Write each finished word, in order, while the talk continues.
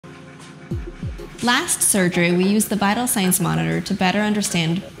Last surgery, we used the vital signs monitor to better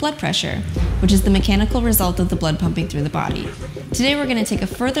understand blood pressure, which is the mechanical result of the blood pumping through the body. Today we're going to take a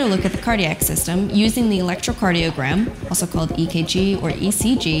further look at the cardiac system using the electrocardiogram, also called EKG or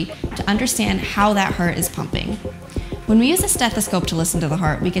ECG, to understand how that heart is pumping. When we use a stethoscope to listen to the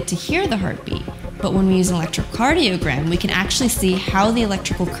heart, we get to hear the heartbeat, but when we use an electrocardiogram, we can actually see how the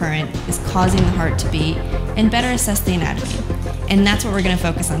electrical current is causing the heart to beat and better assess the anatomy. And that's what we're going to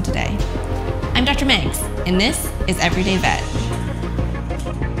focus on today. I'm Dr. Meggs, and this is Everyday Vet.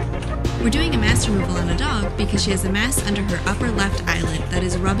 We're doing a mass removal on a dog because she has a mass under her upper left eyelid that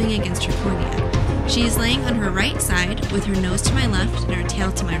is rubbing against her cornea. She is laying on her right side with her nose to my left and her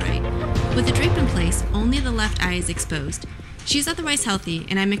tail to my right. With the drape in place, only the left eye is exposed. She is otherwise healthy,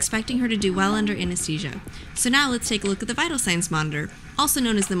 and I'm expecting her to do well under anesthesia. So now let's take a look at the vital signs monitor, also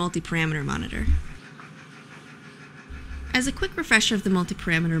known as the multiparameter monitor. As a quick refresher of the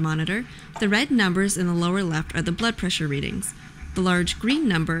multiparameter monitor, the red numbers in the lower left are the blood pressure readings. The large green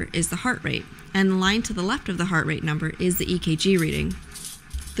number is the heart rate, and the line to the left of the heart rate number is the EKG reading.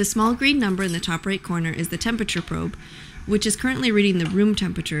 The small green number in the top right corner is the temperature probe, which is currently reading the room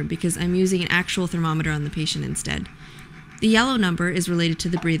temperature because I'm using an actual thermometer on the patient instead. The yellow number is related to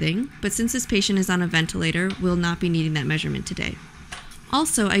the breathing, but since this patient is on a ventilator, we'll not be needing that measurement today.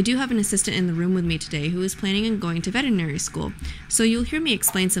 Also, I do have an assistant in the room with me today who is planning on going to veterinary school, so you'll hear me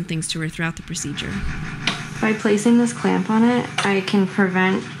explain some things to her throughout the procedure. By placing this clamp on it,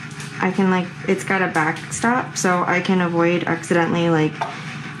 it's got a backstop, so I can avoid accidentally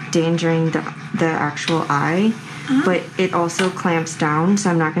endangering the actual eye, but it also clamps down, so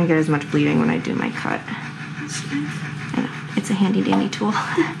I'm not going to get as much bleeding when I do my cut. I know, it's a handy dandy tool.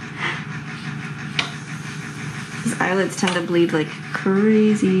 These eyelids tend to bleed like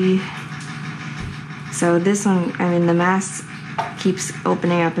crazy. So this one, the mass keeps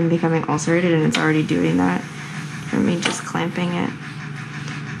opening up and becoming ulcerated, and it's already doing that for me just clamping it.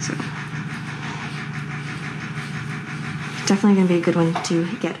 So definitely going to be a good one to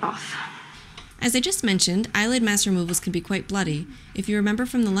get off. As I just mentioned, eyelid mass removals can be quite bloody. If you remember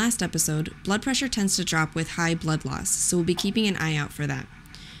from the last episode, blood pressure tends to drop with high blood loss, so we'll be keeping an eye out for that.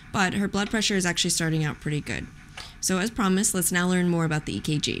 But her blood pressure is actually starting out pretty good. So as promised, let's now learn more about the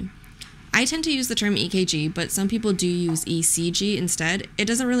EKG. I tend to use the term EKG, but some people do use ECG instead. It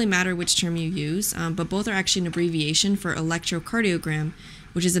doesn't really matter which term you use, but both are actually an abbreviation for electrocardiogram,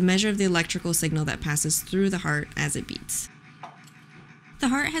 which is a measure of the electrical signal that passes through the heart as it beats. The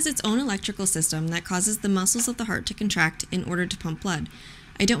heart has its own electrical system that causes the muscles of the heart to contract in order to pump blood.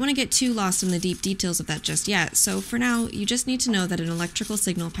 I don't want to get too lost in the deep details of that just yet, so for now, you just need to know that an electrical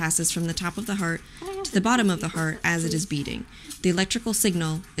signal passes from the top of the heart to the bottom of the heart as it is beating. The electrical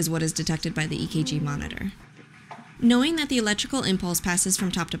signal is what is detected by the EKG monitor. Knowing that the electrical impulse passes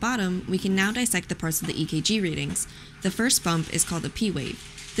from top to bottom, we can now dissect the parts of the EKG readings. The first bump is called a P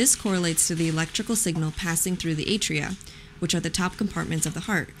wave. This correlates to the electrical signal passing through the atria, which are the top compartments of the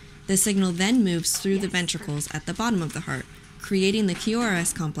heart. The signal then moves through the ventricles at the bottom of the heart, creating the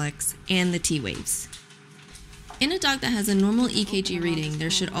QRS complex and the T waves. In a dog that has a normal EKG reading, there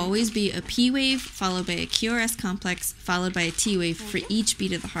should always be a P wave followed by a QRS complex followed by a T wave for each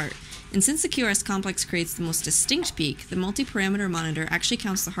beat of the heart. And since the QRS complex creates the most distinct peak, the multiparameter monitor actually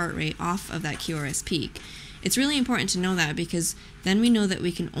counts the heart rate off of that QRS peak. It's really important to know that because then we know that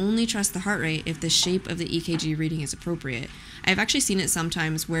we can only trust the heart rate if the shape of the EKG reading is appropriate. I've actually seen it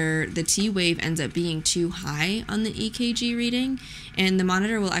sometimes where the T wave ends up being too high on the EKG reading, and the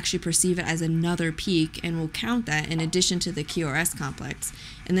monitor will actually perceive it as another peak and will count that in addition to the QRS complex.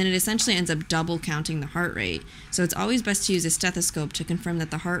 And then it essentially ends up double counting the heart rate. So it's always best to use a stethoscope to confirm that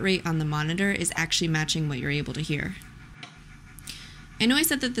the heart rate on the monitor is actually matching what you're able to hear. I know I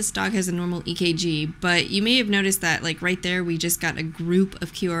said that this dog has a normal EKG, but you may have noticed that right there we just got a group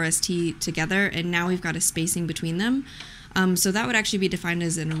of QRST together and now we've got a spacing between them. So that would actually be defined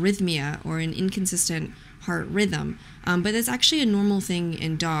as an arrhythmia or an inconsistent heart rhythm. But it's actually a normal thing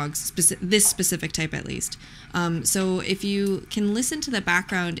in dogs, this specific type at least. So if you can listen to the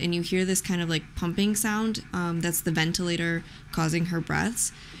background and you hear this kind of pumping sound, that's the ventilator causing her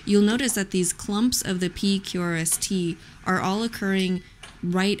breaths, you'll notice that these clumps of the PQRST are all occurring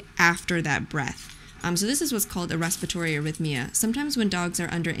right after that breath. So this is what's called a respiratory arrhythmia. Sometimes when dogs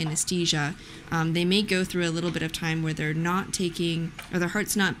are under anesthesia, they may go through a little bit of time where they're not taking, or their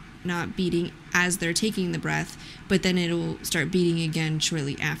heart's not beating as they're taking the breath, but then it'll start beating again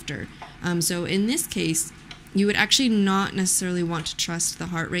shortly after. So in this case, you would actually not necessarily want to trust the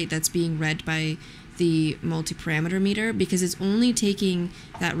heart rate that's being read by the multiparameter meter because it's only taking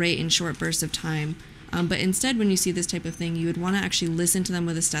that rate in short bursts of time But instead, when you see this type of thing, you would want to actually listen to them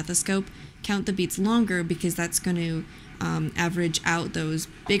with a stethoscope, count the beats longer, because that's going to average out those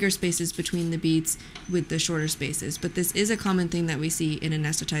bigger spaces between the beats with the shorter spaces. But this is a common thing that we see in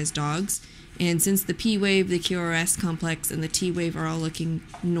anesthetized dogs. And since the P wave, the QRS complex, and the T wave are all looking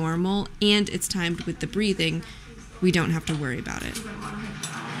normal, and it's timed with the breathing, we don't have to worry about it.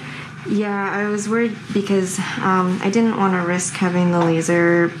 Yeah, I was worried because I didn't want to risk having the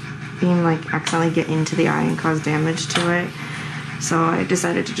laser beam like accidentally get into the eye and cause damage to it. So I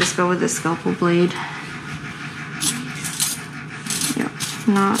decided to just go with the scalpel blade. Yeah,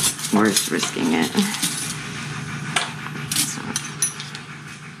 not worth risking it.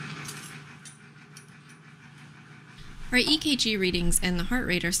 Our EKG readings and the heart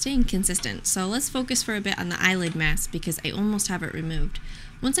rate are staying consistent, so let's focus for a bit on the eyelid mass because I almost have it removed.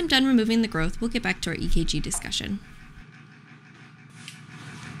 Once I'm done removing the growth, we'll get back to our EKG discussion.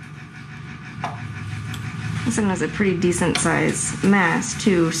 This one has a pretty decent size mass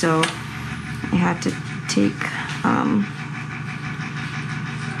too, so I had to take a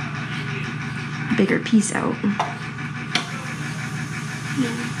bigger piece out.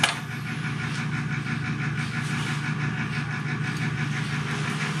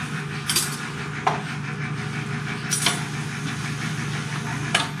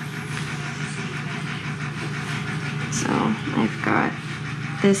 So I've got,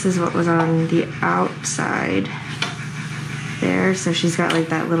 this is what was on the outside there. So she's got like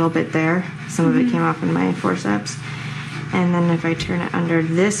that little bit there. Some of it came off in my forceps. And then if I turn it under,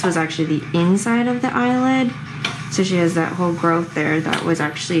 this was actually the inside of the eyelid. So she has that whole growth there that was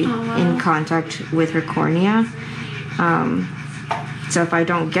actually in contact with her cornea. So if I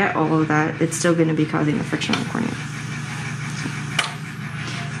don't get all of that, it's still going to be causing the friction on the cornea.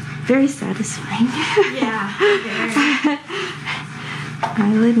 Very satisfying. Yeah.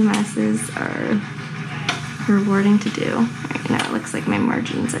 Eyelid masses are rewarding to do. Right now it looks like my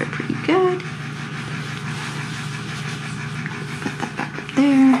margins are pretty good. Put that back up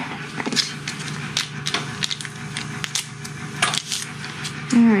there.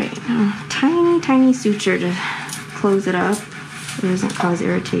 Alright, now tiny suture to close it up so it doesn't cause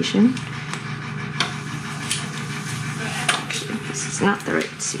irritation. Not the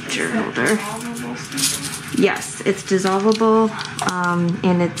right suture holder. Yes, it's dissolvable,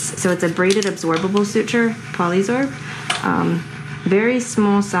 and it's a braided absorbable suture, polysorb. Very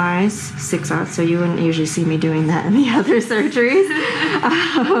small size, 6/0, so you wouldn't usually see me doing that in the other surgeries.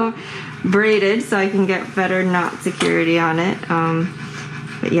 Braided, so I can get better knot security on it.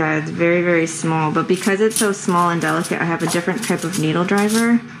 But yeah, it's very, very small. But because it's so small and delicate, I have a different type of needle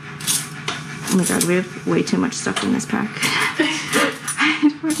driver. Oh my god, we have way too much stuff in this pack.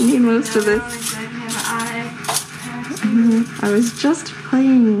 I don't need most of this. I was just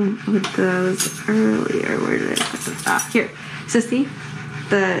playing with those earlier. Where did I put them? Ah, here. So see,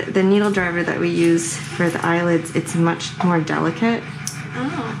 the needle driver that we use for the eyelids, it's much more delicate.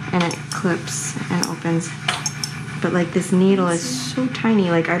 Oh. And it clips and opens. But like this needle is so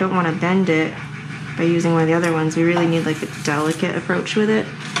tiny, like I don't want to bend it by using one of the other ones. We really need like a delicate approach with it.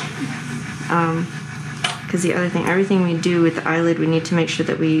 Because the other thing, everything we do with the eyelid, we need to make sure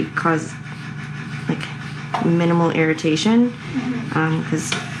that we cause like minimal irritation,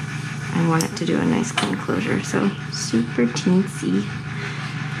 because I want it to do a nice clean closure. So super teensy.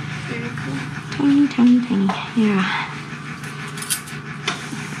 Very cool. Tiny. Yeah.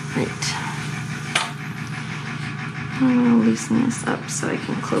 Right. I'm gonna loosen this up so I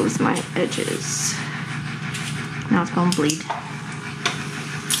can close my edges. Now it's gonna bleed.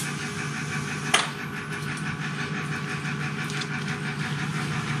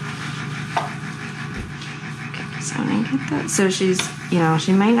 So she's,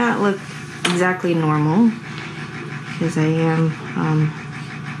 she might not look exactly normal because I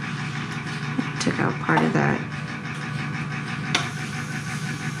took out part of that.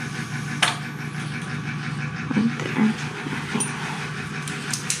 Right there.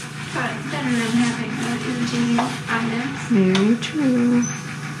 But better than having an irritating eyelids. Very true.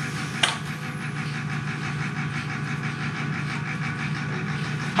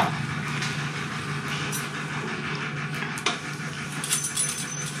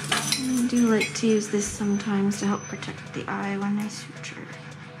 I do like to use this sometimes to help protect the eye when I suture.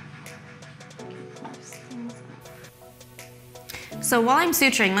 So while I'm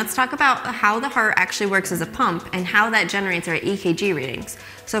suturing, let's talk about how the heart actually works as a pump and how that generates our EKG readings.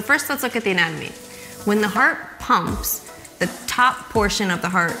 So first, let's look at the anatomy. When the heart pumps, the top portion of the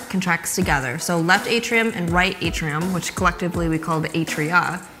heart contracts together. So left atrium and right atrium, which collectively we call the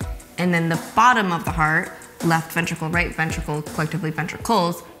atria, and then the bottom of the heart, left ventricle, right ventricle, collectively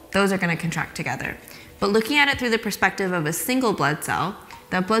ventricles, those are going to contract together. But looking at it through the perspective of a single blood cell,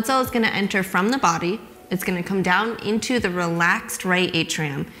 that blood cell is going to enter from the body. It's going to come down into the relaxed right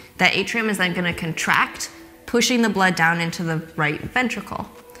atrium. That atrium is then going to contract, pushing the blood down into the right ventricle.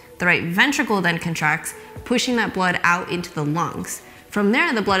 The right ventricle then contracts, pushing that blood out into the lungs. From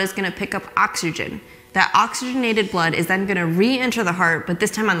there, the blood is going to pick up oxygen. That oxygenated blood is then going to re-enter the heart, but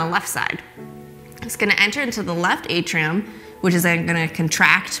this time on the left side. It's going to enter into the left atrium, which is then going to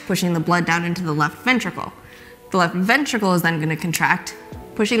contract, pushing the blood down into the left ventricle. The left ventricle is then going to contract,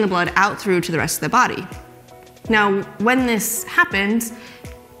 pushing the blood out through to the rest of the body. Now, when this happens,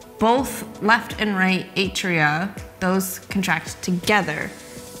 both left and right atria, those contract together.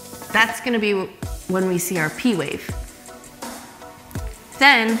 That's going to be when we see our P wave.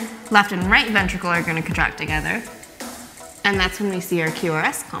 Then, left and right ventricle are going to contract together, and that's when we see our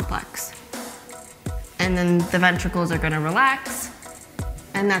QRS complex. And then the ventricles are going to relax,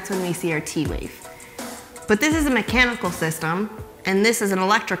 and that's when we see our T wave. But this is a mechanical system, and this is an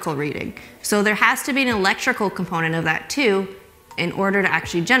electrical reading. So there has to be an electrical component of that too in order to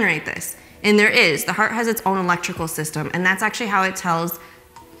actually generate this. And there is. The heart has its own electrical system, and that's actually how it tells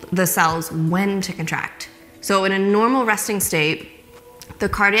the cells when to contract. So in a normal resting state, the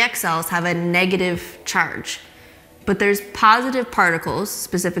cardiac cells have a negative charge. But there's positive particles,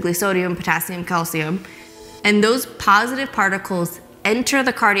 specifically sodium, potassium, calcium, and those positive particles enter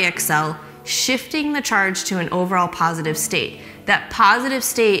the cardiac cell, shifting the charge to an overall positive state. That positive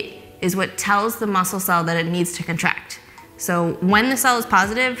state is what tells the muscle cell that it needs to contract. So when the cell is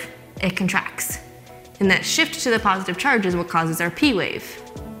positive, it contracts. And that shift to the positive charge is what causes our P wave.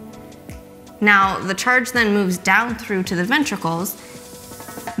 Now, the charge then moves down through to the ventricles.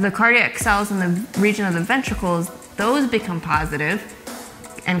 The cardiac cells in the region of the ventricles, those become positive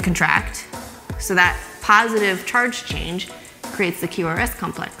and contract. So that positive charge change creates the QRS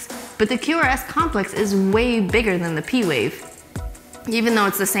complex. But the QRS complex is way bigger than the P wave, even though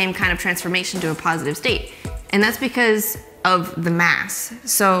it's the same kind of transformation to a positive state. And that's because of the mass.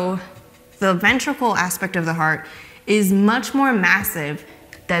 So the ventricle aspect of the heart is much more massive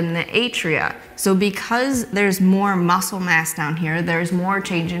than the atria. So because there's more muscle mass down here, there's more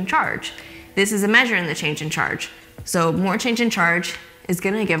change in charge. This is a measure in the change in charge. So more change in charge is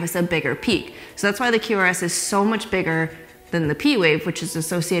going to give us a bigger peak. So that's why the QRS is so much bigger than the P wave, which is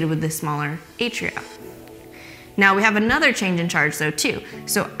associated with the smaller atria. Now we have another change in charge though too.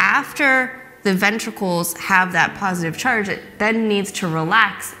 So after the ventricles have that positive charge, it then needs to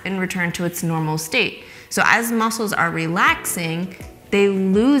relax and return to its normal state. So as muscles are relaxing, they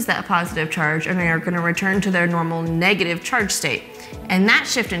lose that positive charge and they are going to return to their normal negative charge state. And that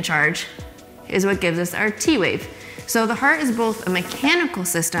shift in charge is what gives us our T wave. So the heart is both a mechanical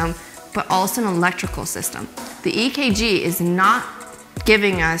system, but also an electrical system. The EKG is not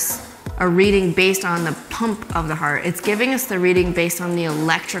giving us a reading based on the pump of the heart. It's giving us the reading based on the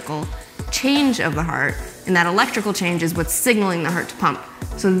electrical change of the heart, and that electrical change is what's signaling the heart to pump.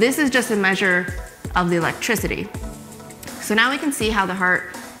 So this is just a measure of the electricity. So now we can see how the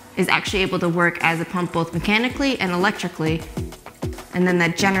heart is actually able to work as a pump both mechanically and electrically, and then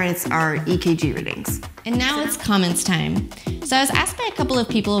that generates our EKG readings. And now it's comments time. So I was asked by a couple of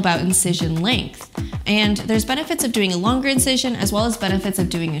people about incision length, and there's benefits of doing a longer incision as well as benefits of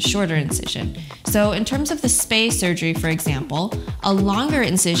doing a shorter incision. So in terms of the space surgery, for example, a longer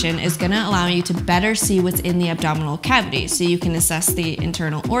incision is going to allow you to better see what's in the abdominal cavity. So you can assess the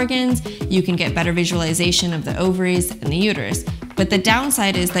internal organs, you can get better visualization of the ovaries and the uterus. But the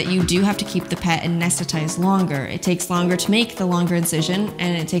downside is that you do have to keep the pet anesthetized longer. It takes longer to make the longer incision,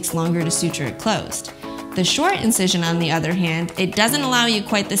 and it takes longer to suture it closed. The short incision, on the other hand, it doesn't allow you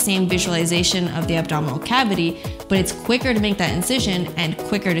quite the same visualization of the abdominal cavity, but it's quicker to make that incision and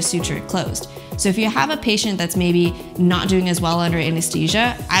quicker to suture it closed. So if you have a patient that's maybe not doing as well under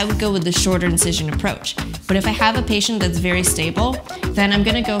anesthesia, I would go with the shorter incision approach. But if I have a patient that's very stable, then I'm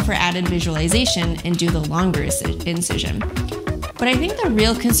gonna go for added visualization and do the longer incision. But I think the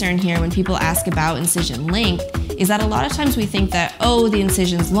real concern here when people ask about incision length is that a lot of times we think that, oh, the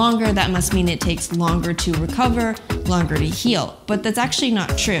incision's longer, that must mean it takes longer to recover, longer to heal. But that's actually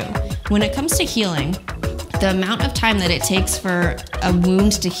not true. When it comes to healing, the amount of time that it takes for a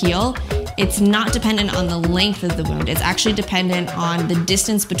wound to heal, it's not dependent on the length of the wound. It's actually dependent on the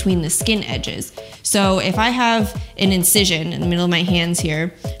distance between the skin edges. So if I have an incision in the middle of my hands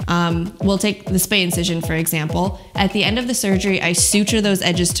here, we'll take the spay incision for example. At the end of the surgery, I suture those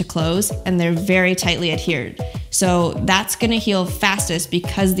edges to close and they're very tightly adhered. So that's gonna heal fastest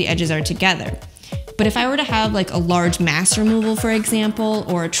because the edges are together. But if I were to have like a large mass removal, for example,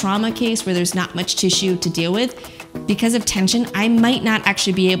 or a trauma case where there's not much tissue to deal with, because of tension, I might not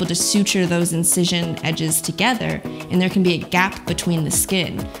actually be able to suture those incision edges together, and there can be a gap between the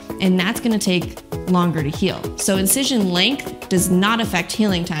skin, and that's going to take longer to heal. So incision length does not affect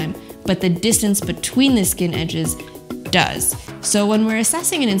healing time, but the distance between the skin edges does. So when we're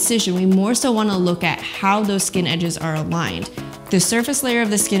assessing an incision, we more so want to look at how those skin edges are aligned. The surface layer of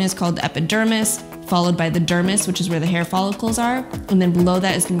the skin is called the epidermis, followed by the dermis, which is where the hair follicles are, and then below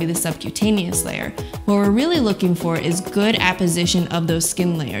that is going to be the subcutaneous layer. What we're really looking for is good apposition of those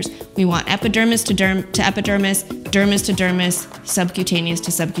skin layers. We want epidermis to epidermis, dermis to dermis, subcutaneous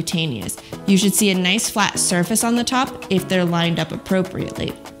to subcutaneous. You should see a nice flat surface on the top if they're lined up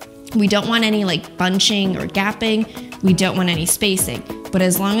appropriately. We don't want any like bunching or gapping. We don't want any spacing. But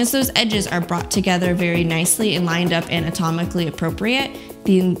as long as those edges are brought together very nicely and lined up anatomically appropriate,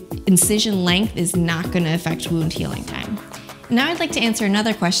 the incision length is not going to affect wound healing time. Now I'd like to answer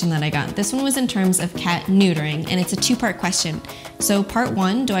another question that I got. This one was in terms of cat neutering, and it's a two-part question. So part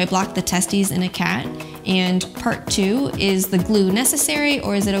one, do I block the testes in a cat? And part two, is the glue necessary,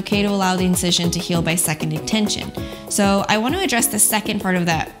 or is it okay to allow the incision to heal by second intention? So I want to address the second part of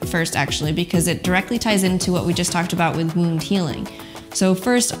that first, actually, because it directly ties into what we just talked about with wound healing. So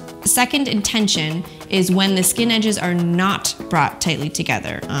first, second intention is when the skin edges are not brought tightly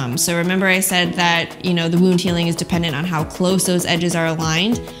together. So remember I said that, the wound healing is dependent on how close those edges are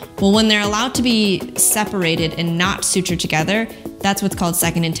aligned. Well, when they're allowed to be separated and not sutured together, that's what's called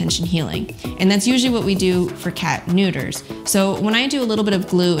second intention healing. And that's usually what we do for cat neuters. So when I do a little bit of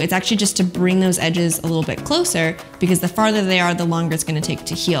glue, it's actually just to bring those edges a little bit closer, because the farther they are, the longer it's going to take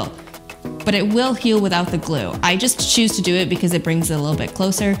to heal. But it will heal without the glue. I just choose to do it because it brings it a little bit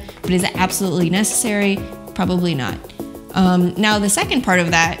closer, but is it absolutely necessary? Probably not. Now the second part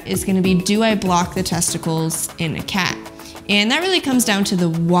of that is going to be, do I block the testicles in a cat? And that really comes down to the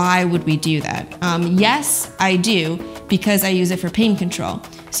why would we do that? Yes, I do, because I use it for pain control.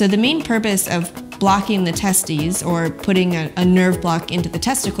 So the main purpose of blocking the testes, or putting a nerve block into the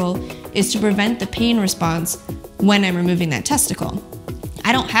testicle, is to prevent the pain response when I'm removing that testicle.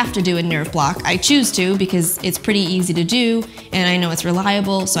 I don't have to do a nerve block. I choose to because it's pretty easy to do and I know it's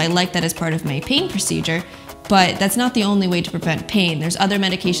reliable, so I like that as part of my pain procedure. But that's not the only way to prevent pain. There's other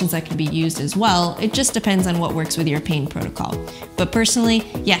medications that can be used as well. It just depends on what works with your pain protocol. But personally,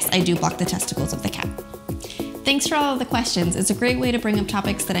 yes, I do block the testicles of the cat. Thanks for all of the questions. It's a great way to bring up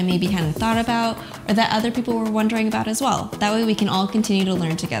topics that I maybe hadn't thought about or that other people were wondering about as well. That way we can all continue to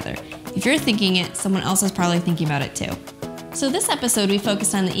learn together. If you're thinking it, someone else is probably thinking about it too. So this episode we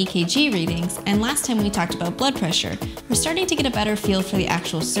focused on the EKG readings, and last time we talked about blood pressure. We're starting to get a better feel for the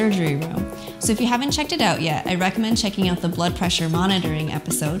actual surgery room. So if you haven't checked it out yet, I recommend checking out the blood pressure monitoring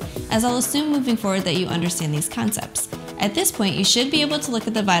episode, as I'll assume moving forward that you understand these concepts. At this point, you should be able to look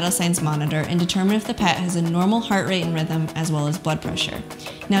at the vital signs monitor and determine if the pet has a normal heart rate and rhythm, as well as blood pressure.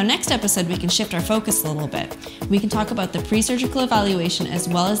 Now next episode we can shift our focus a little bit. We can talk about the pre-surgical evaluation as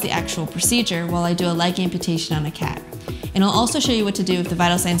well as the actual procedure while I do a leg amputation on a cat. And I'll also show you what to do if the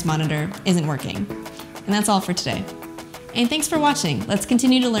vital signs monitor isn't working. And that's all for today. And thanks for watching. Let's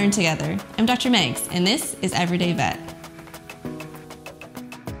continue to learn together. I'm Dr. Megs, and this is Everyday Vet. I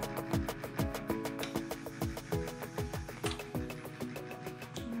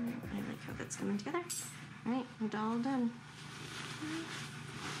like how that's coming together. All right, I'm all done.